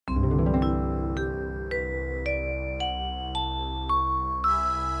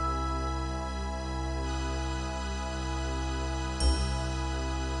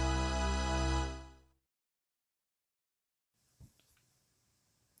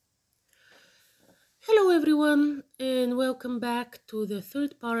everyone, and welcome back to the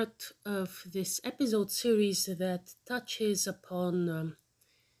third part of this episode series that touches upon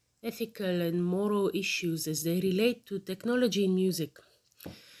ethical and moral issues as they relate to technology in music.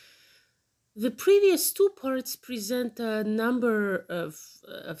 The previous two parts present a number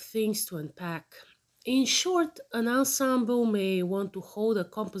of things to unpack. In short, an ensemble may want to hold a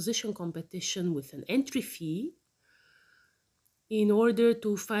composition competition with an entry fee in order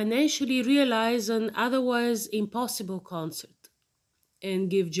to financially realize an otherwise impossible concert and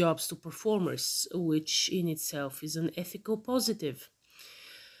give jobs to performers, which in itself is an ethical positive.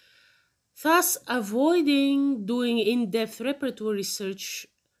 Thus, avoiding doing in depth repertoire research,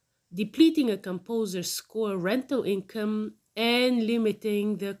 depleting a composer's score rental income, and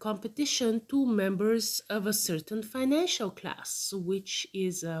limiting the competition to members of a certain financial class, which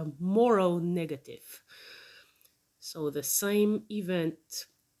is a moral negative. So the same event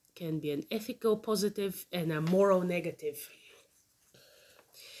can be an ethical positive and a moral negative.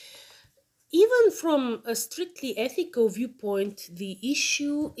 Even from a strictly ethical viewpoint, the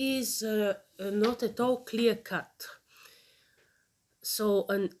issue is not at all clear cut. So,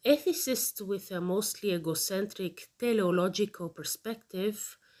 an ethicist with a mostly egocentric teleological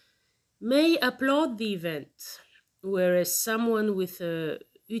perspective may applaud the event, whereas someone with a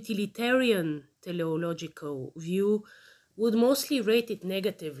utilitarian teleological view would mostly rate it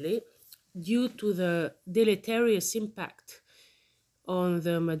negatively due to the deleterious impact on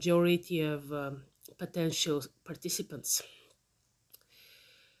the majority of potential participants.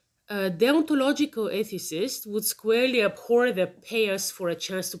 A deontological ethicist would squarely abhor the pay us for a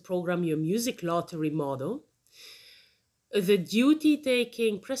chance to program your music lottery model, the duty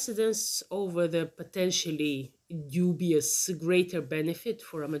taking precedence over the potentially dubious greater benefit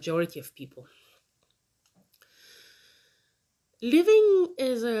for a majority of people. Living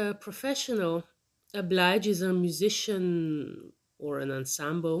as a professional obliges a musician or an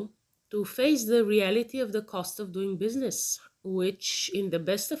ensemble to face the reality of the cost of doing business, which, in the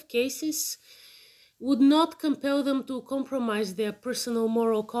best of cases, would not compel them to compromise their personal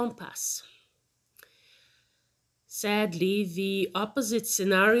moral compass. Sadly, the opposite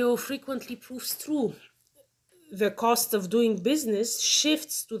scenario frequently proves true. The cost of doing business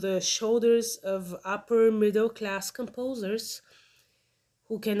shifts to the shoulders of upper middle class composers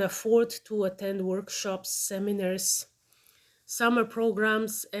who can afford to attend workshops, seminars, summer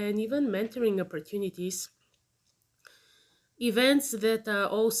programs, and even mentoring opportunities. Events that are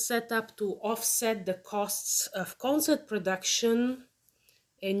all set up to offset the costs of concert production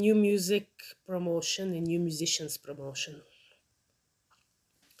and new music promotion and new musicians promotion.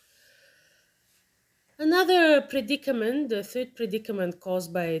 Another predicament, the third predicament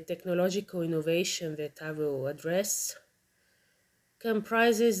caused by technological innovation that I will address,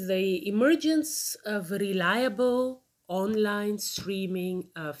 comprises the emergence of reliable online streaming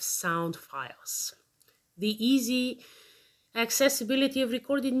of sound files. The easy accessibility of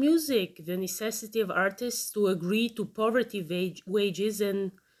recorded music, the necessity of artists to agree to poverty wages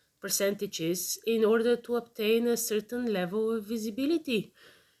and percentages in order to obtain a certain level of visibility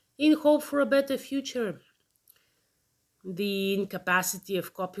in hope for a better future, the incapacity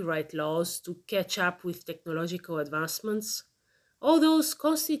of copyright laws to catch up with technological advancements, all those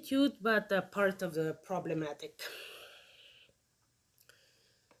constitute but a part of the problematic.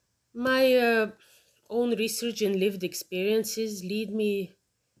 My own research and lived experiences lead me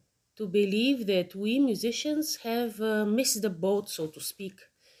to believe that we musicians have missed the boat, so to speak,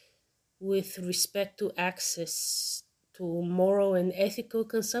 with respect to access to moral and ethical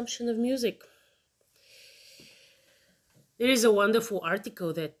consumption of music. There is a wonderful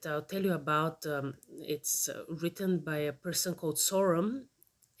article that I'll tell you about. It's written by a person called Sorum.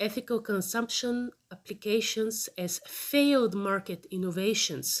 Ethical consumption applications as failed market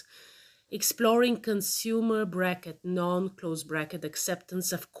innovations, exploring consumer bracket, non-close bracket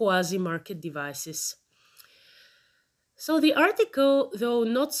acceptance of quasi-market devices. So the article, though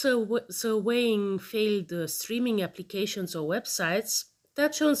not so weighing failed streaming applications or websites,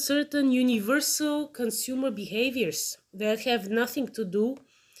 touch on certain universal consumer behaviors that have nothing to do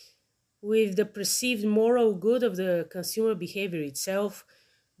with the perceived moral good of the consumer behavior itself,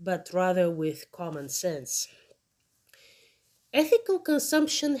 but rather with common sense. Ethical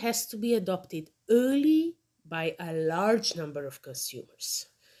consumption has to be adopted early by a large number of consumers.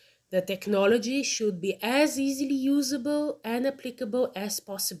 The technology should be as easily usable and applicable as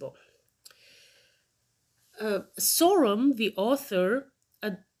possible. Sorum, the author,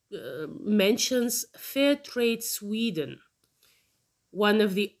 mentions Fairtrade Sweden, one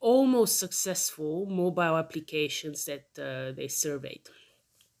of the almost successful mobile applications that they surveyed.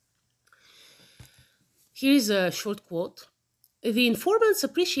 Here's a short quote. The informants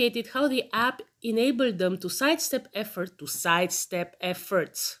appreciated how the app enabled them to sidestep efforts,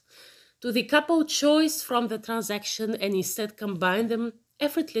 to decouple choice from the transaction and instead combine them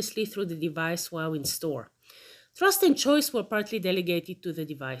effortlessly through the device while in store. Trust and choice were partly delegated to the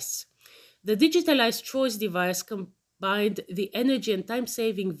device. The digitalized choice device combined the energy and time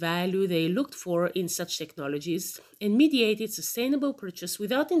saving value they looked for in such technologies and mediated sustainable purchase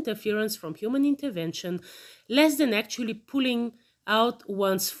without interference from human intervention, less than actually pulling out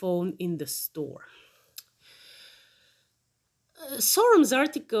one's phone in the store. Sorum's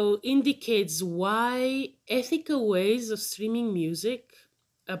article indicates why ethical ways of streaming music,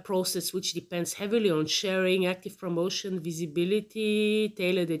 a process which depends heavily on sharing, active promotion, visibility,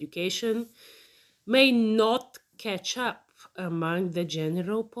 tailored education, may not catch up among the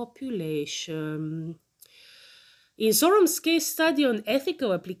general population. In Sorum's case study on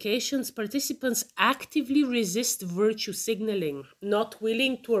ethical applications, participants actively resist virtue signaling, not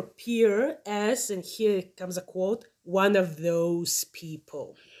willing to appear as, and here comes a quote, one of those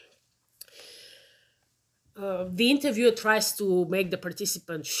people. The interviewer tries to make the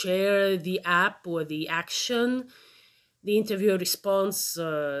participant share the app or the action. The interviewer responds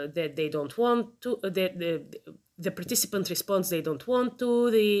that they don't want to, that the participant responds they don't want to.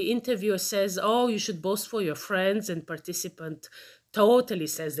 The interviewer says, oh, you should boast for your friends, and participant totally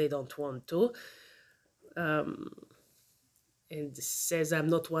says they don't want to, and says, I'm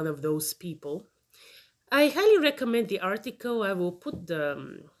not one of those people. I highly recommend the article. I will put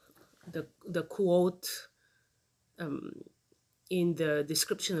the quote in the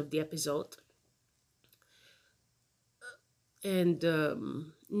description of the episode. And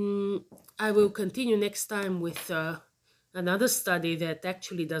I will continue next time with another study that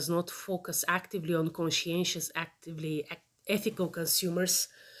actually does not focus actively on conscientious, ethical consumers,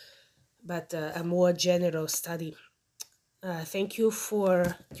 but a more general study. Thank you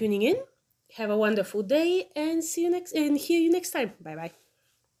for tuning in. Have a wonderful day, and see you next and hear you next time. Bye bye.